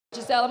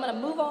Giselle, I'm gonna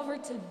move over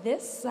to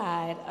this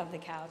side of the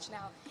couch.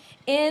 Now,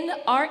 in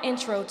our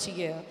intro to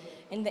you,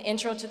 in the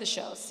intro to the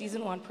show,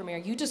 season 1 premiere,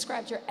 you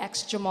described your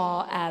ex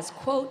Jamal as,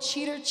 quote,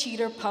 cheater,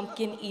 cheater,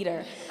 pumpkin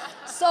eater.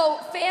 So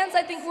fans,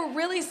 I think, were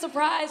really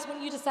surprised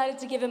when you decided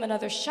to give him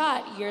another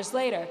shot years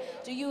later.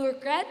 Do you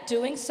regret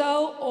doing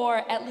so, or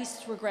at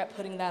least regret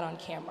putting that on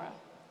camera?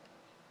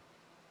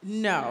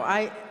 No,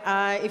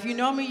 if you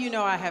know me, you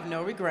know I have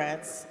no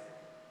regrets.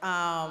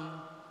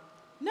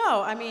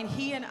 No, I mean,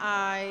 he and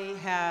I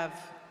have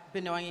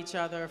been knowing each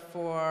other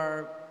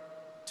for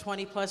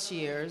 20 plus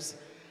years.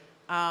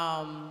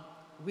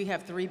 We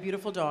have 3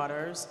 beautiful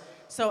daughters.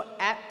 So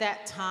at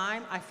that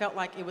time, I felt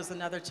like it was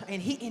another time,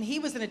 and he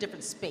was in a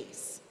different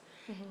space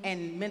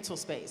and mental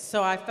space.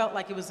 So I felt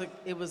like it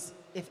was,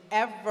 if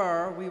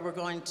ever we were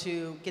going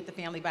to get the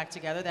family back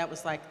together, that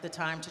was like the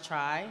time to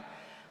try.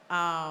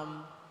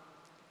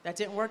 That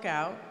didn't work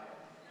out,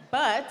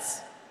 but,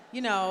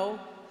 you know,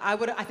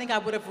 I think I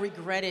would have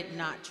regretted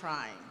not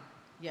trying.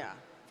 Yeah,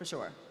 for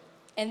sure.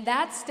 And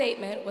that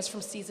statement was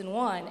from season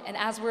 1, and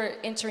as we're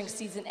entering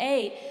season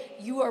 8,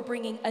 you are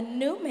bringing a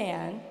new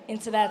man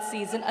into that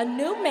season, a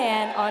new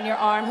man on your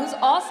arm who's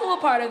also a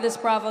part of this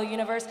Bravo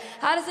universe.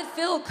 How does it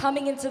feel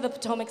coming into the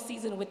Potomac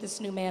season with this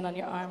new man on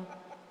your arm?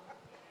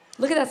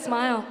 Look at that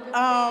smile.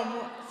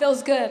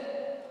 Feels good.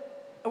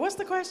 What's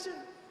the question?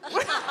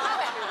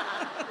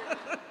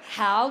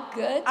 How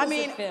good does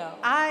it feel?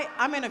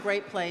 I'm in a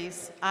great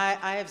place.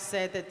 I have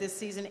said that this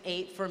season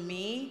 8 for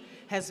me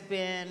has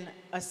been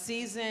a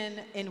season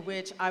in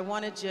which I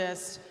want to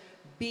just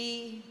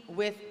be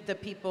with the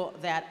people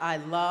that I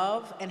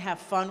love and have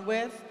fun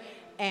with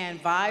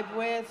and vibe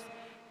with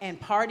and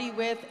party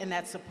with and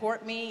that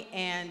support me,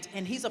 and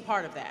he's a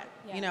part of that.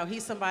 Yeah. You know,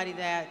 he's somebody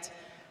that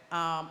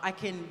I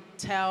can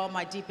tell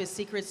my deepest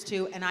secrets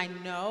to, and I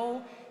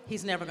know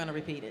he's never going to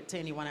repeat it to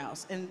anyone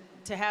else. And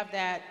to have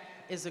that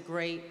is a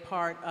great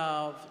part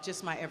of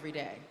just my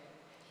everyday.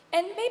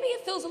 And maybe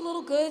it feels a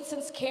little good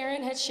since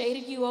Karen had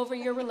shaded you over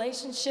your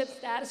relationship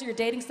status, your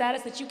dating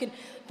status, that you can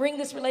bring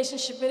this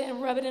relationship in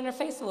and rub it in her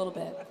face a little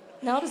bit.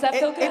 No, does that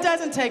feel good? It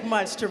doesn't take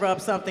much to rub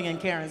something in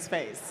Karen's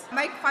face.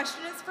 My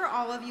question is for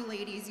all of you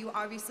ladies. You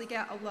obviously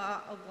get a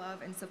lot of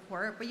love and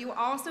support, but you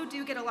also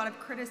do get a lot of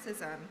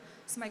criticism.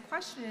 So my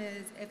question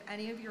is, if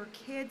any of your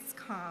kids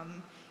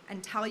come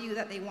and tell you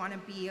that they want to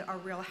be a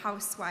Real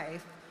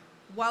Housewife,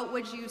 what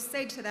would you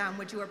say to them?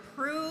 Would you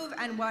approve,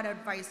 and what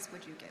advice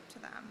would you give to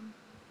them?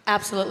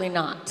 Absolutely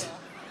not.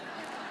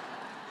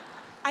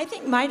 I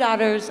think my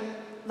daughters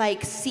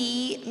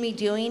see me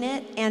doing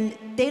it, and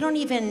they don't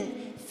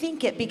even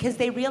think it because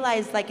they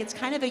realize it's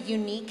kind of a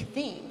unique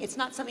thing. It's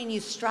not something you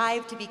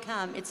strive to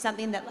become. It's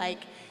something that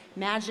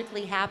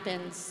magically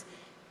happens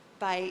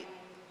by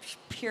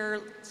pure,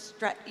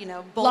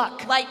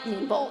 luck.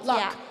 Lightning bolt. Luck.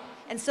 Yeah.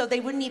 And so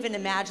they wouldn't even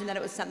imagine that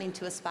it was something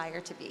to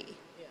aspire to be.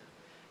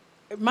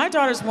 My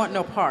daughters want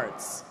no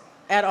parts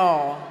at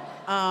all,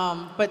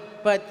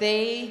 but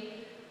they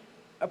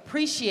but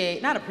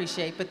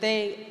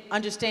they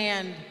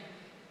understand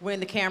when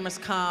the cameras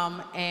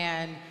come,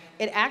 and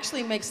it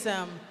actually makes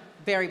them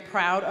very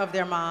proud of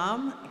their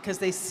mom because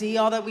they see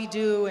all that we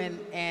do,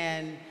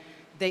 and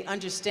they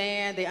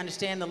understand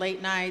the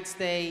late nights,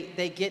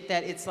 they get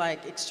that it's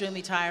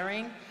extremely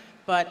tiring,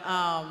 but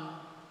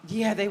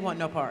yeah, they want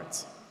no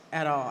parts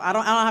at all. I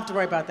don't have to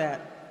worry about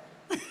that.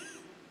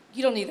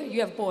 You don't either.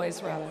 You have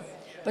boys, rather.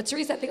 But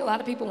Teresa, I think a lot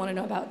of people want to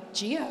know about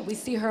Gia. We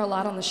see her a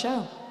lot on the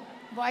show.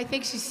 Well, I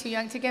think she's too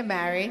young to get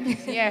married.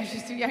 Yeah,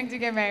 she's too young to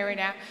get married right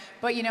now.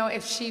 But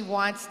if she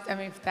wants,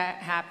 if that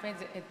happens,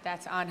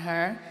 that's on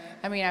her.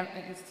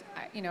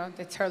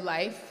 It's her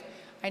life.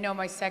 I know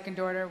my second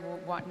daughter will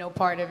want no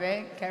part of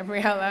it,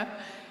 Gabriella.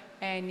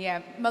 And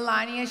yeah,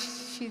 Melania,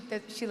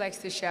 she likes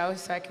the show,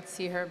 so I could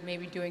see her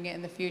maybe doing it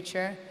in the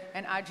future.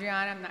 And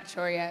Adriana, I'm not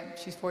sure yet.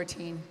 She's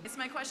 14.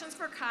 My question's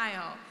for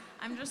Kyle.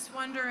 I'm just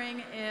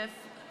wondering if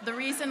the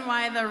reason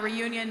why the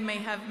reunion may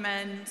have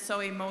been so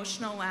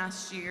emotional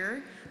last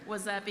year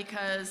was that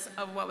because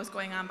of what was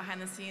going on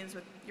behind the scenes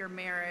with your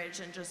marriage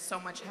and just so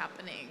much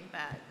happening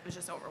that it was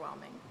just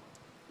overwhelming.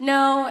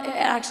 No, it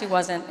actually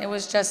wasn't. It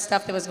was just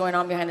stuff that was going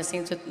on behind the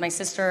scenes with my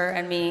sister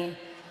and me,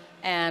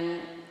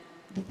 and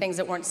the things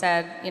that weren't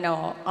said,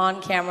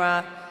 on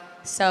camera.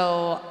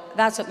 So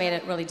that's what made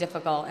it really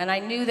difficult. And I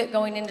knew that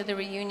going into the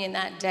reunion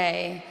that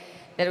day,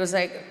 that it was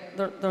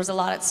there was a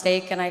lot at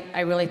stake, and I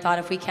really thought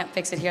if we can't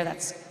fix it here,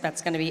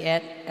 that's going to be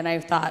it. And I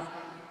thought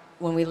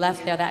when we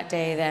left there that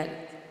day that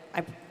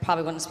I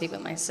probably wouldn't speak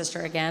with my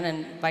sister again,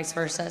 and vice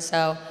versa.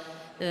 So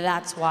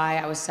that's why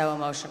I was so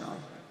emotional.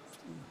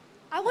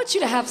 I want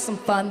you to have some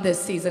fun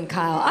this season,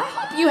 Kyle. I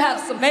hope you have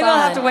some fun. Maybe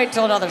I'll have to wait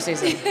till another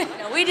season.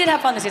 No, we did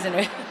have fun this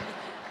season.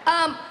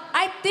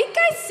 I think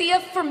I see a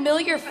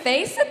familiar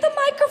face at the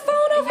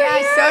microphone over here.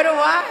 Yeah, so do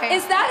I.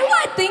 Is that who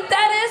I think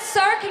that is,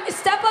 sir? Can you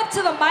step up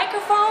to the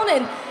microphone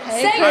and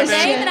say your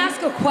name and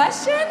ask a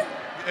question?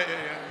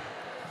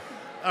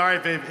 All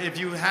right, babe. If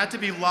you had to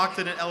be locked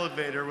in an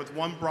elevator with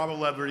one Bravo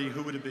celebrity,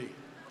 who would it be?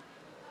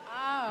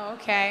 Oh,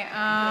 okay.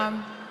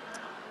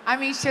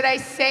 Should I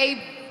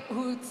say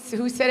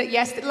who said it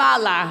yesterday?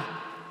 Lala.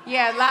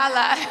 Yeah,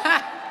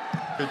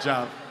 Lala. Good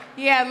job.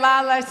 Yeah,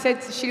 Lala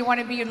said she didn't want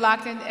to be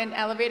locked in an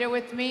elevator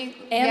with me.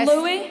 And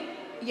Louis?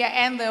 Yeah,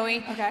 and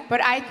Louis. Okay.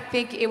 But I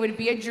think it would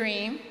be a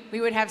dream. We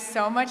would have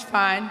so much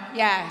fun.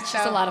 Yeah. It's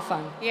just a lot of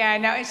fun. Yeah,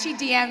 no, and she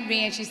DM'd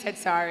me and she said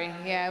sorry.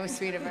 Yeah, it was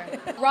sweet of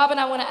her. Robin,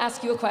 I want to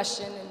ask you a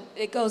question, and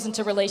it goes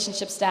into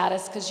relationship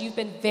status, because you've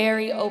been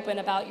very open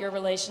about your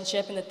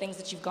relationship and the things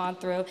that you've gone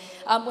through.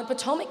 When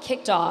Potomac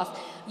kicked off,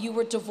 you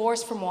were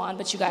divorced from Juan,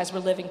 but you guys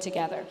were living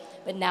together.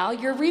 But now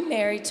you're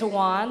remarried to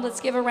Juan. Let's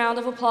give a round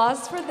of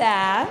applause for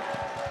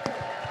that.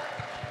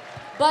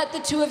 But the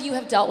two of you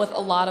have dealt with a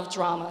lot of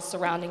drama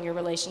surrounding your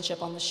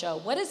relationship on the show.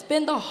 What has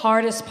been the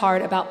hardest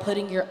part about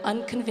putting your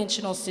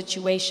unconventional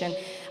situation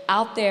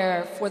out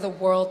there for the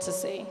world to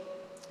see?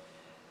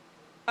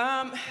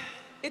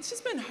 It's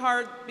just been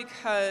hard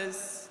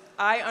because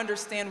I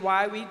understand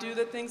why we do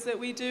the things that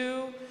we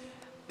do.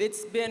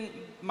 It's been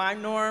my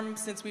norm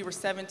since we were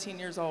 17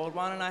 years old.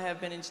 Juan and I have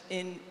been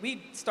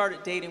we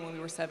started dating when we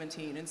were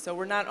 17, and so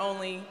we're not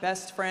only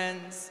best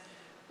friends,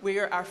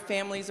 our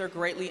families are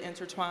greatly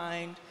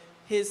intertwined.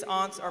 His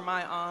aunts are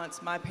my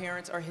aunts, my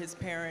parents are his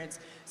parents.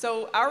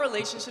 So our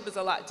relationship is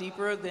a lot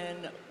deeper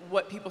than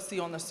what people see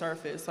on the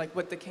surface, like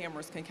what the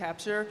cameras can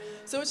capture.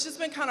 So it's just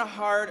been kind of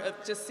hard of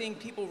just seeing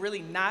people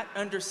really not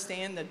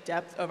understand the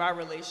depth of our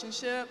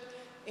relationship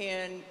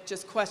and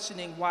just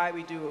questioning why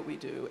we do what we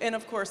do. And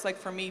of course, like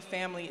for me,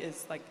 family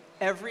is like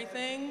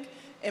everything,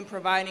 and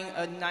providing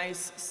a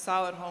nice,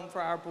 solid home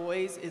for our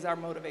boys is our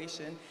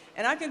motivation.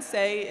 And I can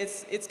say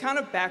it's kind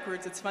of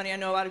backwards. It's funny, I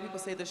know a lot of people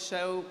say the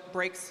show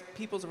breaks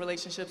people's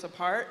relationships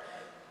apart.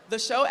 The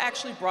show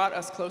actually brought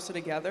us closer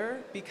together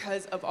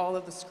because of all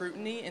of the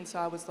scrutiny, and so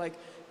I was like,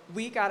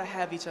 we gotta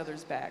have each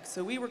other's backs.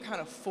 So we were kind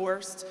of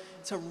forced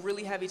to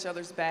really have each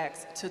other's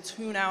backs, to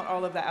tune out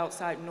all of the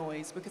outside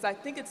noise, because I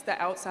think it's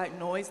the outside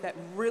noise that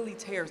really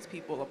tears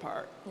people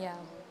apart. Yeah.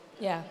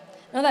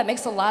 No, that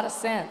makes a lot of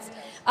sense.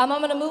 I'm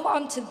going to move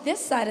on to this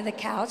side of the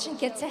couch and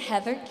get to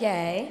Heather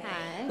Gay.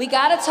 Hi. We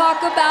got to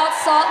talk about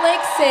Salt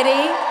Lake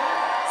City.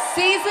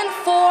 Season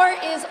 4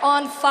 is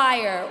on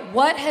fire.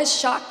 What has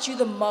shocked you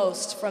the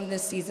most from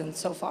this season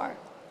so far?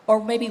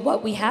 Or maybe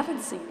what we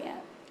haven't seen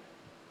yet?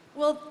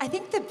 Well, I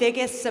think the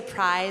biggest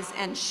surprise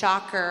and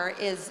shocker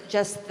is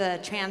just the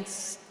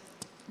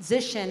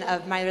transition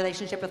of my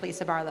relationship with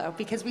Lisa Barlow,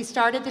 because we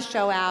started the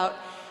show out,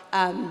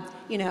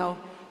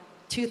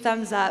 2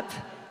 thumbs up,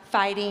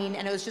 fighting,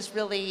 and it was just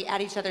really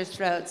at each other's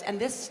throats. And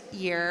this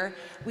year,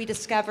 we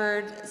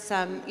discovered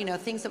some,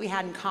 things that we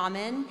had in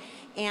common,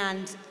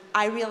 and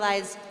I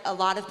realized a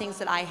lot of things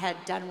that I had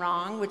done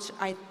wrong, which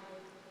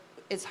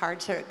is hard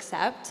to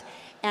accept.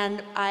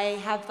 And I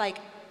have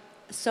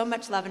so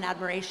much love and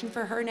admiration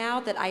for her now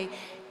that I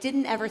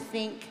didn't ever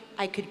think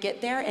I could get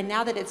there. And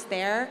now that it's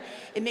there,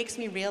 it makes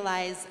me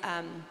realize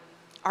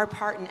our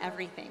part in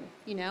everything,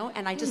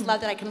 And I just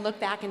love that I can look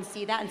back and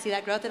see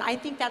that growth. And I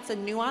think that's a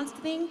nuanced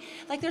thing.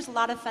 There's a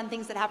lot of fun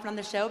things that happen on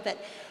the show, but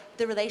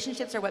the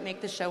relationships are what make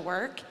the show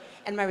work.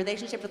 And my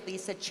relationship with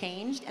Lisa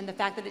changed, and the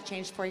fact that it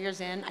changed 4 years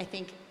in, I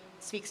think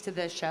speaks to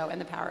the show and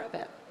the power of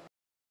it.